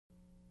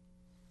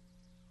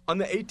On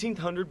the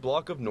 1800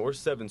 block of North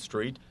 7th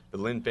Street, the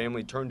Lynn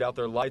family turned out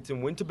their lights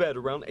and went to bed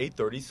around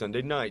 8:30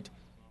 Sunday night.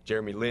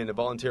 Jeremy Lynn, a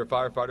volunteer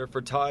firefighter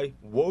for Ty,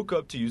 woke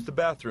up to use the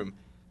bathroom.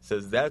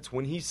 Says that's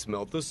when he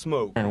smelled the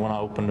smoke. And when I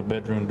opened the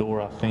bedroom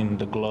door, I seen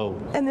the glow.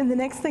 And then the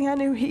next thing I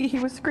knew, he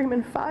was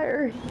screaming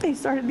fire. He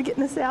started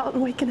getting us out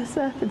and waking us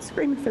up and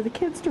screaming for the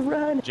kids to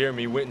run.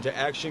 Jeremy went into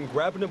action,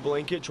 grabbing a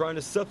blanket, trying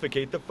to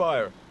suffocate the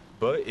fire.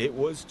 But it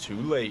was too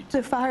late.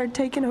 The fire had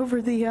taken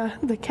over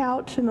the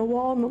couch and the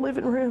wall in the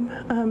living room.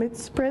 It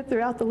spread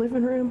throughout the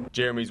living room.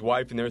 Jeremy's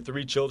wife and their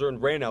 3 children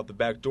ran out the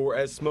back door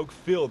as smoke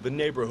filled the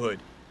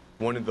neighborhood.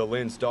 One of the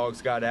Lynn's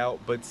dogs got out,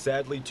 but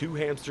sadly 2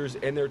 hamsters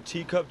and their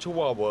teacup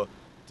chihuahua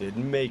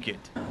didn't make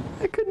it.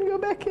 I couldn't go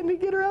back in to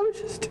get her. I was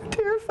just too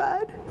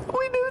terrified.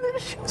 We knew that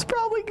she was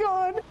probably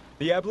gone.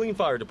 The Abilene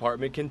Fire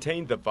Department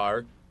contained the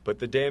fire, but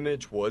the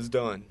damage was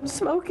done.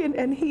 Smoke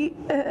and heat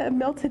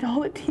melted all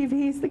the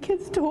TVs, the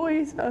kids'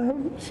 toys.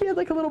 She had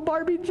like a little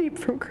Barbie Jeep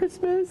from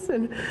Christmas,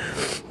 and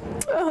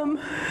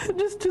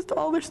just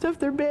all their stuff,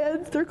 their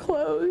beds, their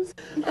clothes.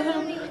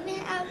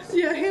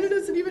 Yeah, Hannah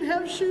doesn't even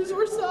have shoes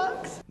or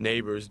socks.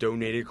 Neighbors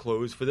donated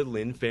clothes for the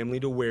Lynn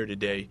family to wear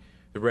today.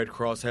 The Red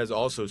Cross has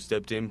also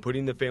stepped in,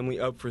 putting the family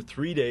up for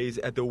 3 days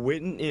at the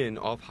Whitten Inn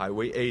off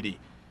Highway 80.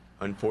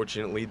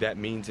 Unfortunately, that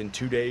means in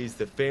 2 days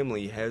the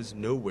family has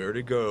nowhere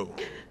to go.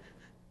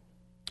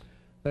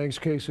 Thanks,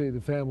 Casey. The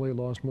family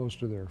lost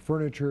most of their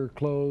furniture,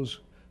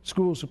 clothes,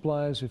 school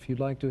supplies. If you'd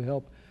like to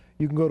help,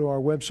 you can go to our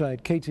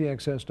website,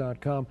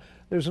 ktxs.com.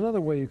 There's another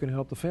way you can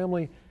help. The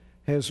family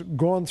has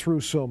gone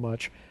through so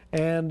much,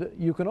 and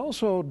you can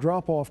also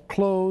drop off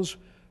clothes,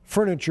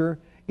 furniture,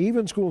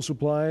 even school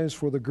supplies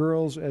for the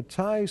girls at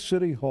Ty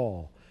City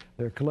Hall.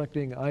 They're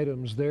collecting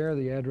items there.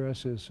 The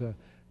address is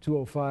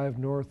 205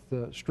 North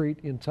Street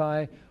in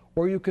Ty,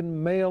 or you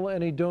can mail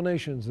any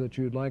donations that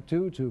you'd like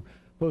to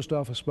Post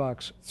Office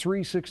Box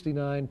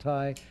 369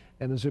 Ty,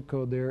 and the zip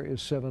code there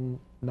is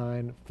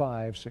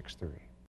 79563.